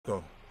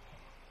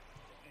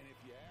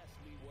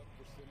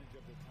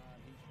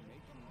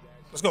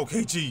Let's go,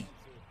 KG.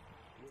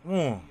 Come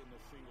on.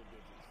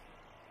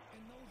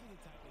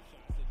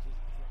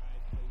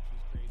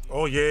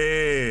 Oh,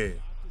 yeah.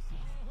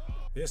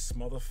 This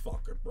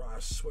motherfucker, bro. I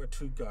swear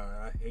to God,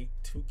 I hate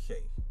 2K.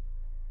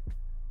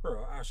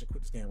 Bro, I should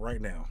quit this game right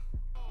now.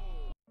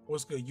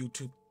 What's good,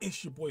 YouTube?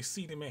 It's your boy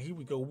Cedar, man. Here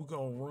we go. We're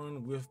going to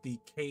run with the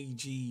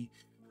KG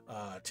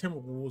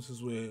Timberwolves.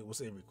 This was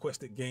a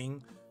requested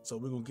game. So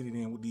we're going to get it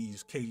in with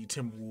these KG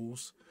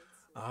Timberwolves.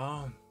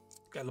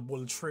 Got the boy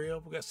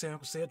Latrell. We got Sam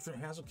Cassell,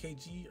 Trent Hansel,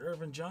 KG,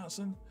 Irvin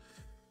Johnson.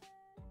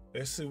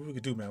 Let's see what we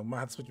can do, man. We might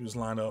have to switch this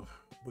lineup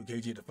with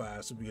KG at the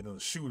 5 so we get another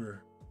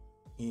shooter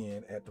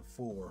in at the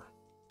 4.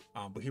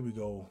 But here we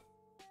go.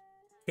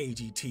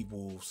 KG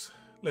T-Wolves.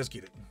 Let's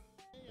get it.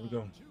 Here we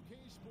go.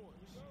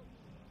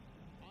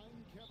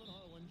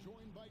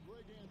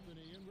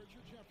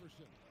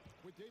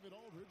 With David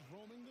Aldridge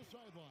roaming the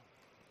sideline.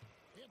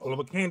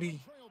 Oliver Candy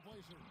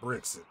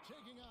bricks it.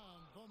 Taking on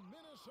the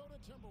Minnesota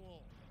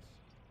Timberwolves.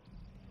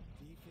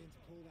 Defense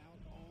pulled out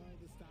all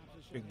the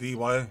stops. Big D,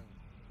 why?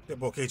 That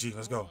boy KG,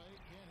 let's go. Not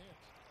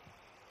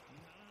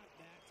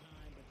that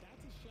time, but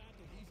that's a shot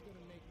that he's going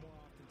to make more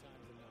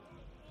oftentimes than not.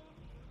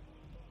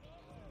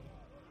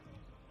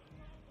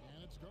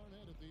 And it's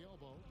Garnett at the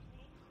elbow.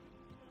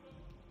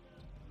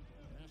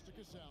 Pass to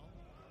Cassell.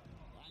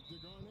 Back to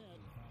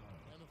Garnett.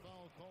 And a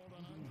foul called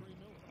on Andre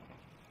Miller.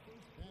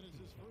 That is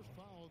his first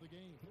foul of the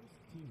game.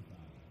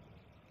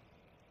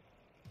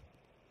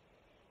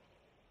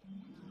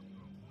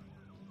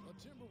 The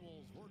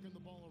Timberwolves working the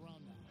ball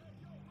around now.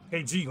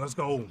 KG, let's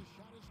go.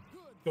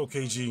 Go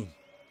KG.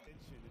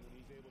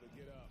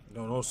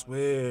 No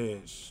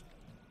switch.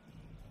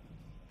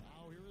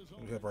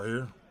 We have right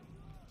here.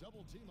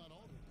 Double team on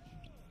Aldridge.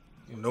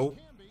 Nope.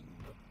 A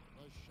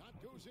shot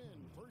goes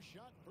in. First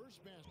shot,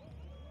 first basket.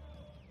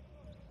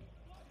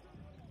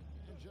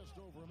 And just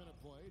over a minute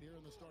played here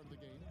in the start of the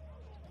game.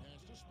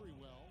 Pass to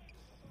Spreewell.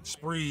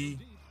 Spree.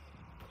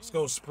 Let's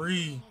go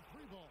Spree.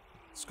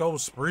 Let's go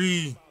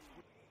Spree.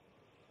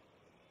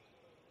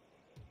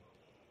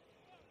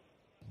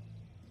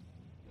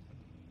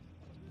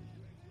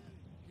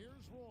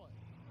 Here's Roy.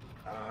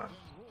 And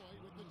Roy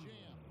with the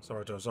jam.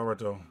 Sorry though. Top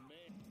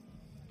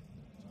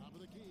of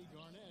the key,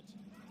 Garnett.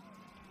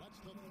 Lets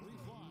the three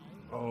fly.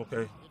 Oh,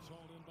 okay. It's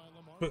hauled in by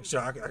Lamar. Quick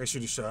shot. I can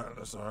shoot a shot.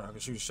 That's all right. I can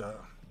shoot a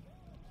shot.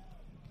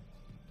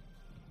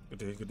 Good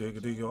day.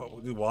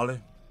 Good Wally.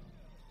 And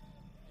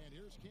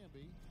here's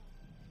Camby.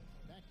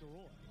 Back to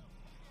Roy.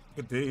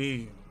 Good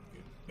day.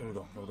 Here we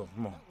go. Come on. That would have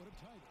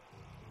tied it.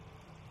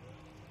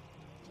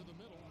 To the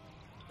middle.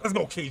 Let's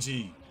go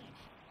KG.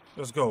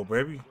 Let's go,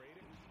 baby.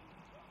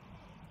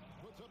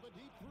 Puts up a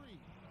deep three.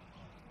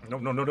 No.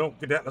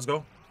 Get that. Let's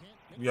go.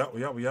 We out.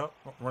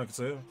 Run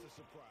Cassell.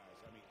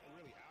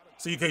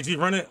 See you, KG.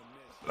 Run it.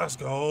 Let's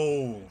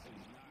go.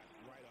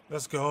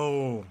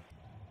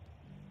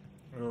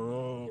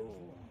 Oh.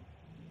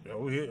 Yeah,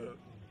 we here.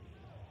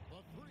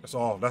 That's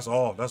all. Let's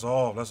go.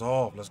 Rebound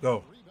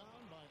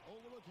by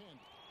Olowokandi.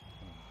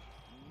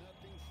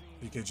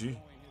 PKG.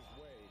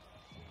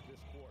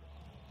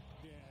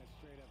 Yeah,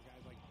 straight up,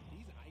 guys. Like,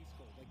 he's ice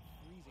cold, like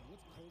freezing.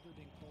 What's colder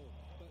than cold?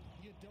 But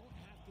you don't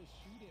have to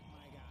shoot it,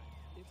 my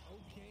guy. It's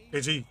okay.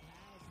 KG.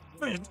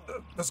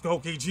 Let's go,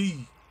 KG. And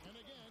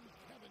again,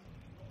 Kevin.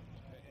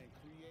 And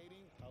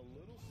creating a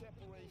little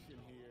separation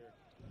here,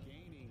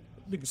 gaining.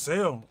 Big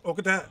Cassell. Oh,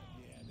 get that.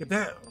 Get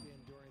that.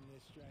 During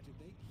this stretch, if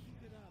they keep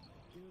it up,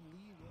 their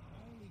lead will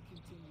only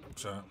continue to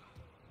Shot.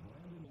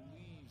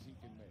 Believes he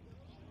can make it.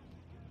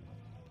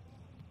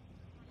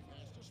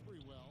 Pass to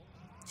Spreewell.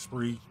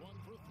 Spree. One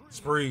for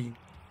three.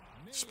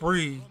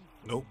 Spree.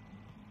 Nope.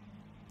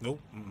 There's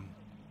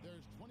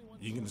 21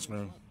 You get this, man.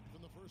 left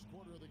in the first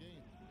quarter of the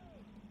game.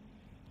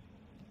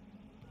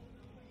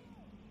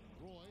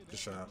 Roy, Good that's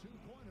shot. a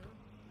two-pointer.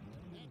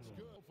 That's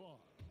good so far.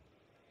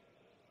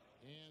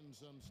 And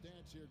some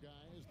stats here,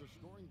 guys. The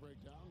scoring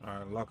breakdown. All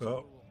right, lock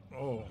up.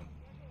 Oh.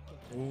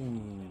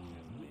 Ooh.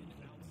 been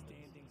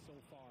outstanding so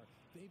far.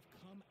 They've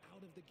come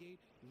out of the gate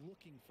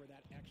looking for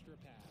that extra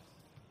pass.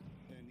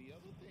 And the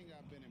other thing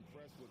I've been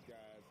impressed with,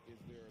 guys, is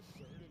their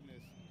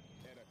assertiveness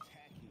at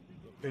attacking.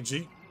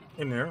 KG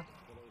in there.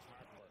 For those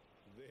high part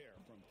there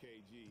from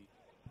KG.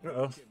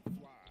 Uh-oh. Can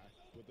fly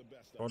with the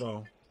best of Hold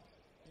on.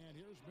 And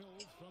here's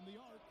Mills from the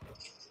arc.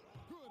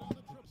 Good on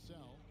the trip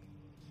cell.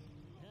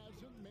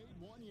 Hasn't made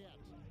one yet.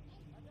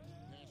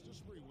 Pass to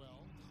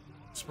Spreewell.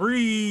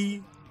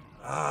 Spree.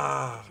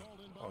 Ah.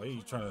 Oh,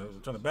 he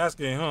trying to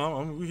basket in,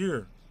 huh? We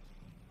here.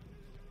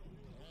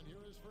 And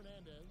here is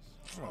Fernandez.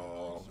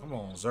 Oh, come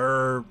on,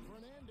 Zerb.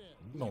 Fernandez.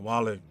 Come on,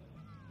 Wally.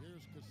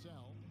 Here's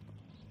Cassell.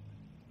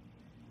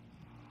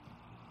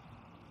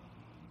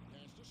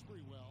 Pass to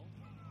Spreewell.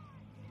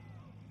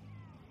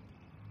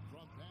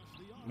 From past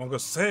the arc. I'm gonna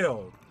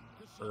Cassell.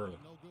 Cassell, Early.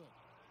 no good.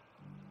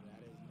 That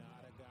is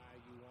not a guy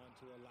you want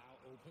to allow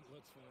open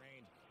looks from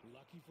range.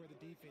 Lucky for the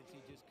defense, he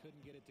just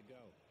couldn't get it to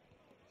go.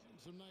 And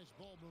some nice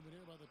ball movement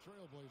here by the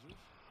Trailblazers.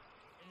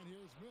 And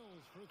here's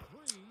Mills for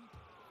three.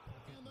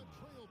 And the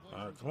Trailblazers.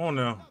 All right, come on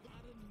now. Gotta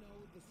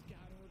know the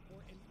scouting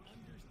report and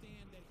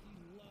understand that he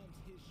loves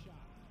his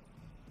shot.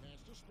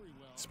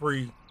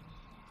 Spree.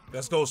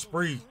 Let's go,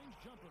 Spree.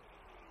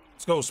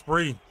 Let's go,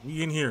 Spree.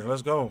 We in here.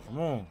 Let's go. Come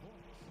on.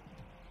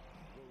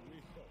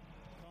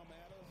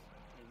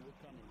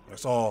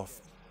 That's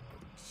off.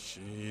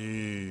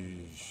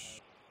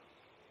 Sheesh.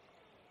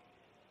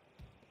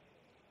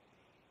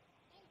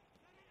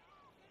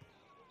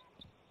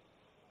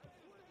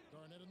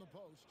 Garnett in the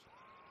post.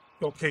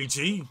 Go,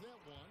 KG. That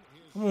one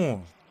is Come on.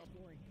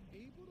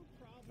 Able to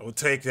probably We'll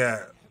take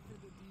that.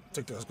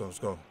 Take that. Let's go. Let's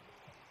go.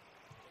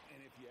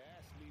 And if you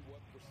ask me what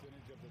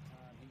percentage of the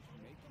time he's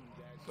making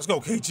that Let's go,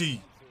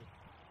 KG.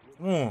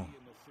 Come on.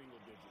 in the single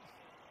digits.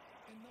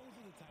 And those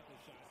are the type of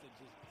shots that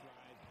just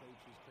drive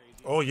coaches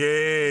crazy. Oh,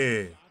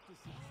 yeah.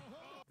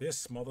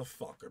 This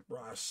motherfucker, bro.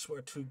 I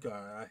swear to God,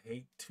 I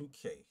hate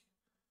 2K.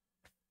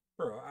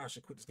 Bro, I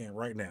should quit this game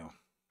right now.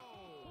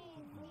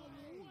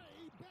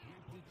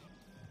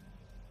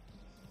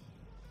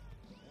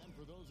 And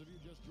for those of you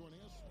just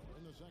joining us, we're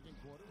in the second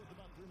quarter with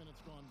about 3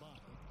 minutes gone by.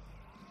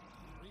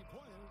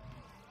 Three-pointer.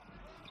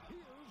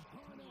 Here's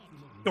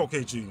Garnett. Go,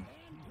 KG. That's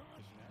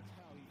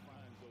how he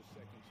finds those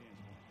second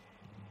chance points.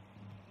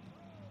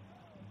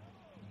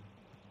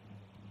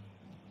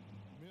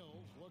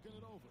 Mills looking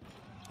it over.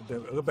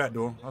 Look back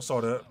door. I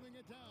saw that. Bring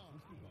it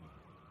down.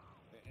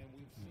 And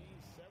we've seen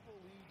several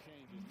lead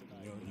changes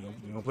tonight.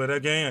 You gonna play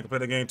that game? I can play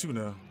that game too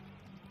now.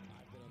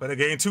 Play that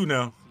game too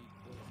now.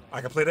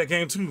 I can play that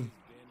game too.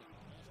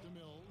 Pass to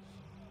Mills.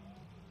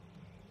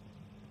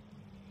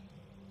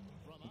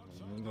 From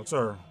outside. No,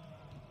 sir.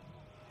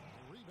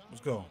 Rebound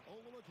Let's go.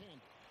 Olowokandi.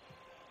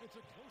 It's a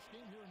close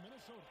game here in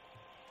Minnesota.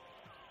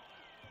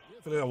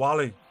 Feel that,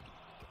 Wally.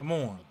 Come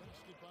on.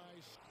 Basket by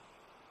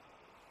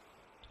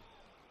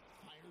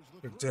fires the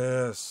Big three.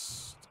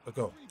 test. Let's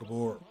go. Good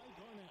board. By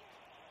Garnett.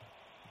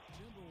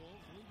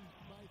 Timberwolves leading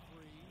by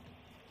 3.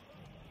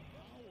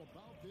 How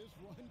about this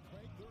run,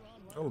 Craig? They're on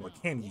right Oh, now. but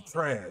Candy, you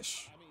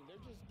trash. I mean,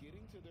 they're just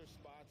getting to their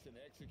spots and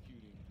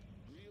executing,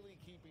 really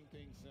keeping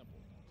things simple.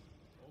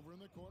 Over in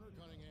the corner,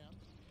 Cunningham.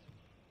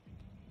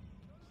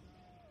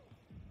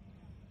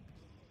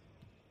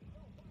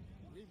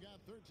 We've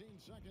got 13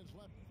 seconds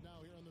left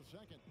now here in the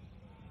second.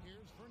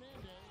 Here's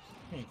Fernandez.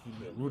 Can't keep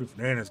that. Rudy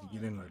Fernandez can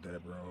get in like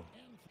that, bro.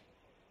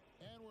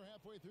 And we're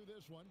halfway through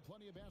this one.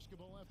 Plenty of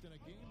basketball left in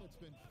a game that's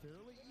been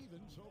fairly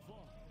even so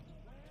far.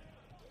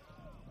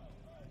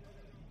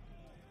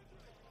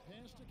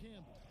 Pass to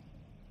Campbell.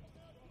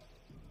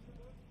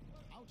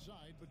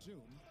 Outside,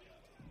 Batum.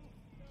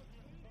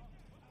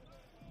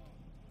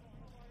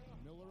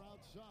 Miller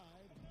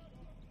outside.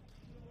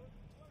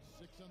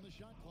 6 on the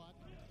shot clock.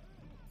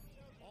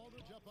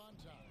 Aldridge up on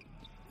top.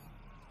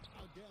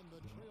 Again, the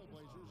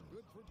Trailblazers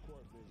good for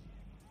court vision.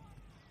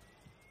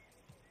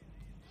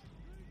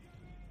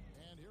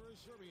 And here is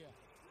Serbia.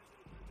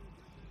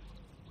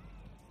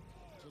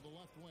 To the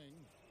left wing.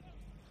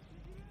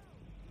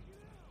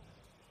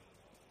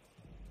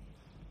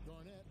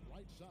 Garnett,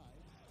 right side.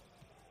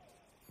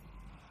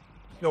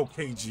 Yo, KG.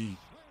 Slams it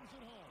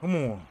home. Come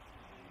on. And when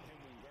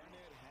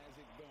Garnett has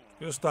it going,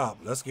 Get a stop.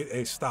 Let's get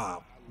a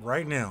stop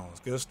right now. Let's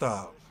get a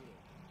stop.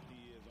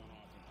 he is on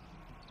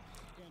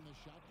offense. And the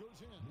shot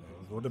goes in.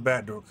 Go to the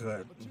back door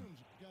cut.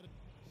 Batum's got it.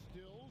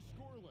 Still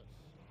scoreless.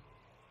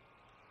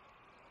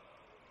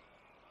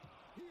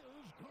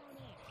 Here's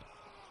Garnett.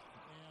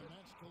 And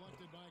that's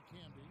collected by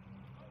Camby.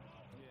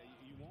 Yeah,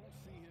 you won't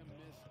see him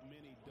miss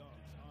many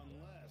dunks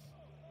unless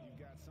you've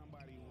got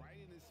somebody right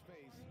in his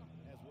face,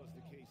 as was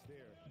the case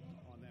there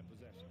on that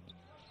possession.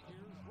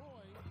 Here's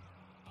Roy.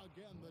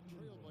 Again, the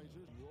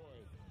Trailblazers. Roy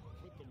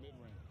with the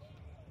mid-range.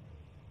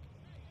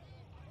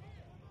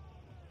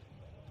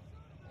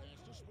 Pass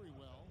to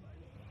Sprewell.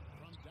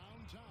 From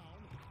downtown.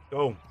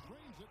 Go.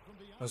 Drains it from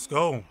beyond. Let's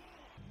go.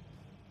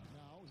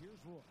 Now, here's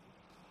Roy.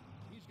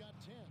 He's got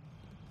 10.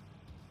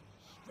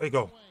 There you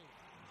go. Away.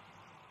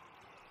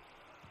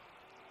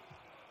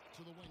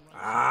 To the wing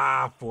right.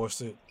 Ah,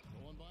 force it.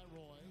 Going by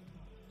Roy.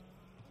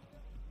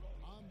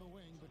 On the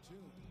wing,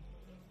 Batum.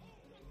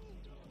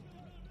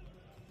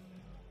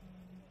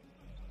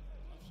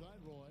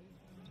 Outside Roy.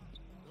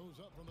 Goes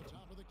up from the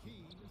top of the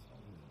key.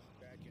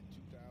 Back in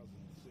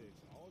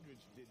 2006,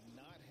 Aldridge did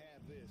not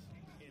have this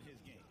in his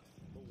game.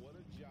 But what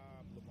a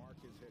job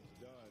LaMarcus has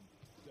done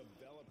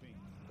developing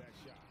that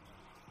shot.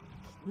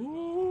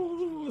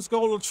 Ooh, let's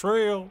go,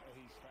 Latrell.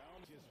 He's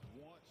found just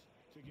wants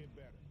to get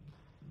better.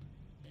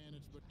 And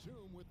it's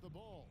Batum with the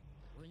ball.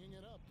 Bringing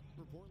it up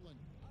for Portland.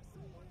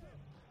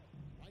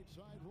 Right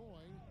side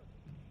Roy.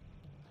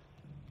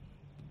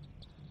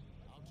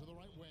 Out to the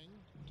right wing.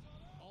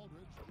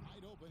 Aldridge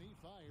wide open. He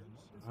fires.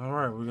 All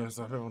right, we got to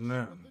start on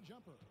that. With the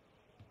jumper.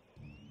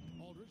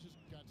 Aldridge has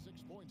got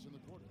 6 points in the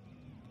quarter.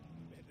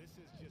 Man, this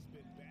has just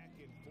been back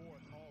and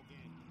forth all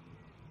game.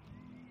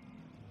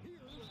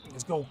 Here's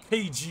Let's go,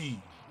 KG.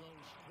 goes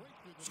straight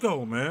through the Let's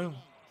go, man.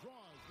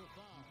 Draws the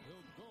foul.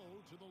 He'll go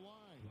to the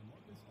line.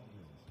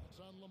 It's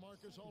on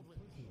LaMarcus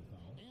Aldridge.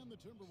 And the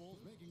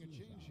Timberwolves making a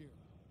change here.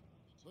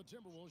 The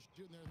Timberwolves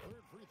shooting their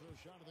 3rd free throw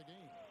shot of the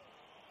game.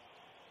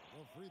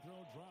 The free throw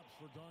drops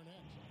for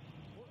Garnett.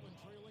 Portland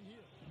trailing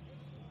here.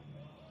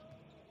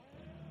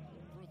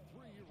 For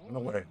 3. No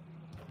way.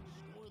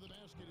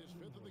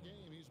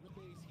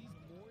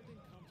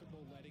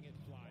 letting it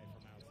fly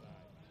from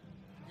outside.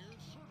 Here's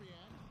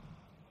Serbian.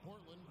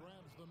 Portland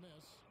grabs the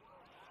miss.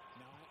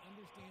 Now, I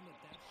understand that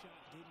that shot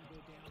didn't go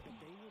down, but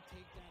they will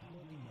take that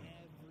look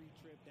every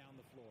trip down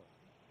the floor.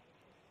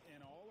 An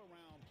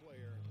all-around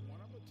player,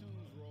 one of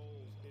Batum's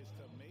roles is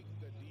to make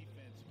the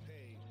defense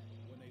pay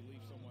when they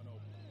leave someone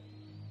open.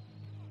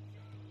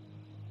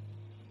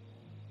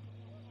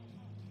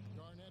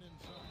 Garnett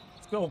inside.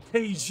 Let's go,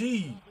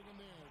 KG.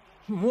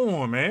 Come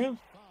on, man.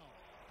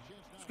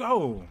 Let's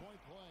go.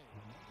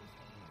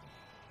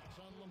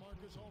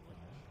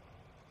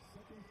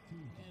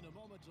 And a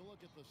moment to look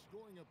at the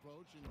scoring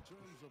approach in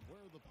terms of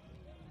where the...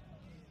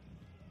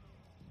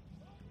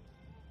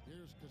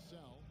 Here's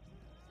Cassell.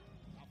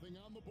 Nothing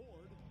on the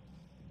board.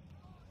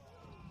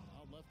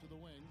 Out left to the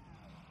wing.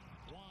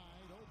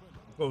 Wide open.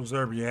 Go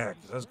Zerbiak.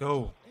 Let's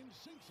go. And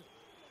sinks it.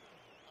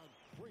 A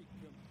great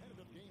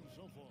competitive game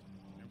so far.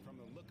 And from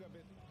the look of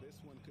it, this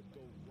one could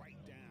go right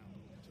down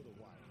to the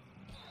wire.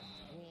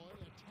 Roy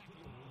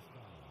attacking.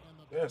 And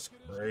the That's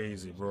basket is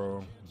crazy,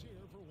 bro. chance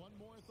here for one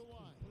more at the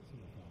line.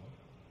 See,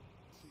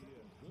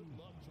 good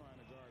luck trying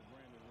to guard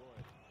Brandon Roy.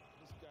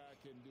 This guy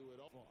can do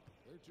it all.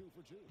 They're 2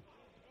 for 2.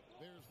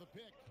 There's the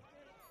pick.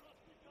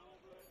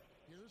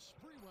 Here's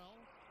Sprewell.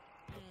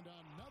 And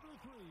another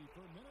 3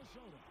 for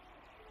Minnesota.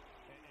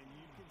 And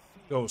you can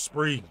see Go,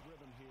 Spree.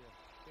 rhythm here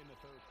in the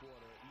third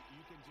quarter.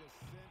 You can just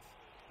sense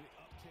the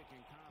uptick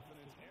in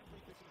confidence.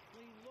 Everything. Some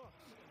clean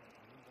looks.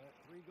 And that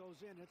 3 goes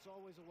in. It's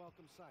always a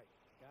welcome sight,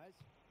 guys.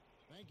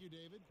 Thank you,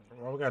 David.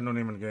 Why we got no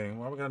name in the game?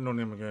 Why we got no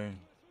name in the game?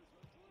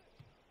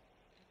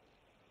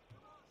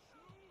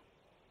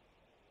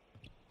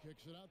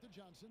 Kicks it out to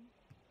Johnson.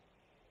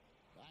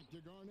 Back to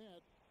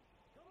Garnett.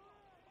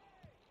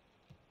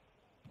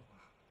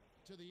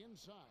 To the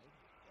inside.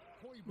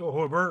 Go,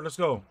 Hoiberg. Let's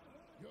go.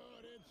 Good.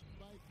 It's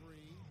by 3.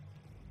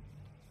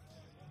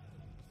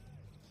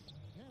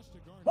 Pass to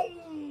Garnett. Oh,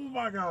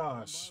 my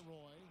gosh. By Roy.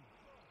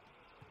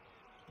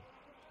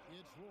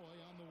 It's Roy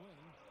on the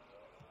wing.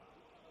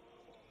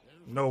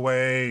 There's No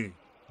way. the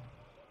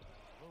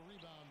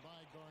rebound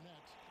by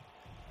Garnett.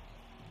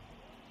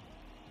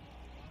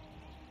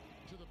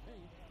 To the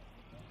paint.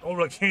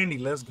 Over the candy.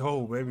 Let's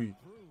go, baby.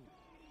 Through.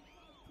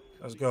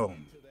 Let's go.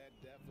 Into that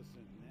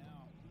deficit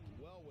now,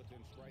 well within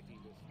striking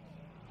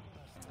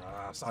distance.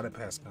 I saw that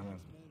pass coming.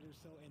 Minute or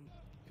so and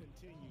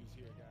continues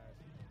here, guys.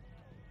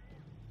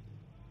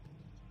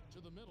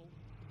 To the middle.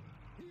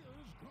 Here's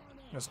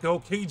Garnett. Let's go,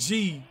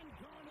 KG. And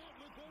Garnett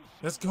with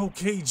those Let's go,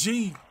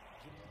 KG.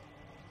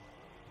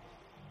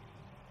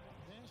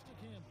 pass to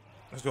Campbell.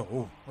 Let's go.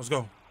 Ooh, let's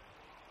go.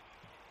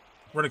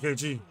 Run it, KG.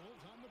 Wolves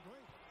on the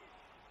break.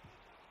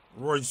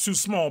 Roy, you're too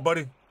small,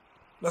 buddy.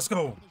 Let's go.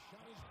 The shot is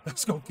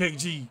Let's go, KG.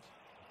 It's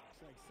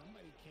like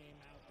somebody came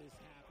out this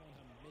half on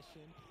a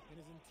mission, and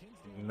his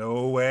intensity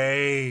No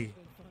way. has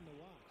been fun to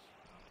watch.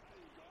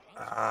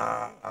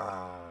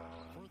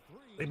 for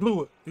 3. They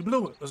blew it. They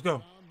blew it. Let's go.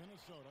 Down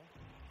Minnesota.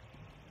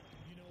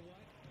 You know what?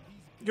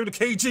 He's Give it to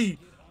KG. get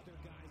other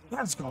guys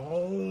Let's go.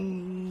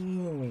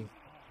 On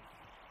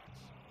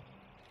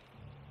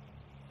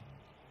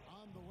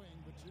the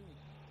wing, Batum.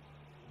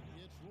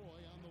 It's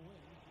Roy on the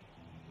wing.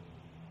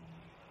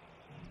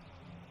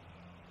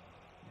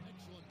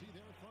 Excellent D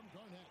there from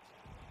Garnett.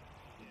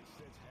 And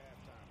since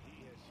halftime, he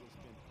has just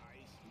been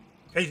iced.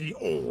 KG.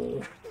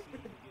 Oh.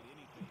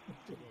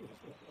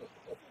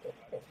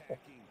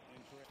 Attacking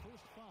interest.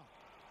 First foul.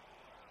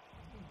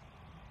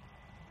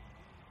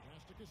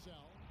 Pass to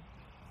Cassell.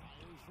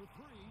 Fires for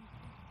 3.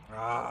 I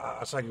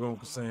should go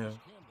with Sam. Campbell.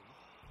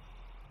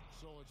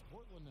 So it's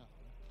Portland now.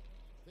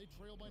 They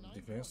trail by 9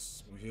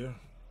 Defense. We here.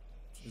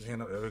 His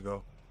hand up. There we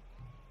go.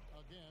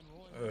 Again,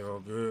 Roy. There we go.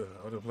 Good.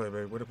 Way to play,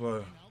 baby. Way to play. Now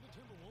the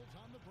Timberwolves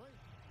on the break.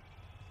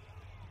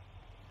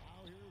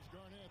 Now here's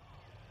Garnett.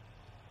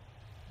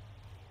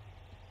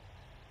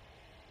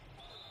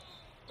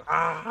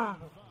 Ah.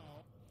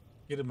 Foul.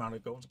 Get him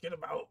out, coach. Get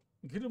him out.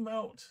 Get him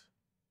out.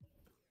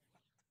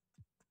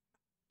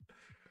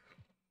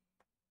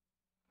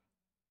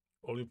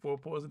 Only 4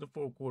 points in the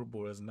fourth quarter,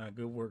 boy. That's not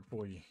good work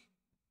for you.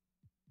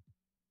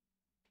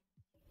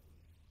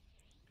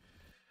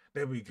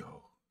 There we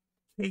go.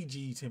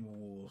 KG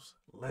Timberwolves.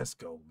 Let's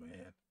go,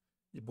 man.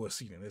 Your boy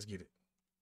Cena. Let's get it.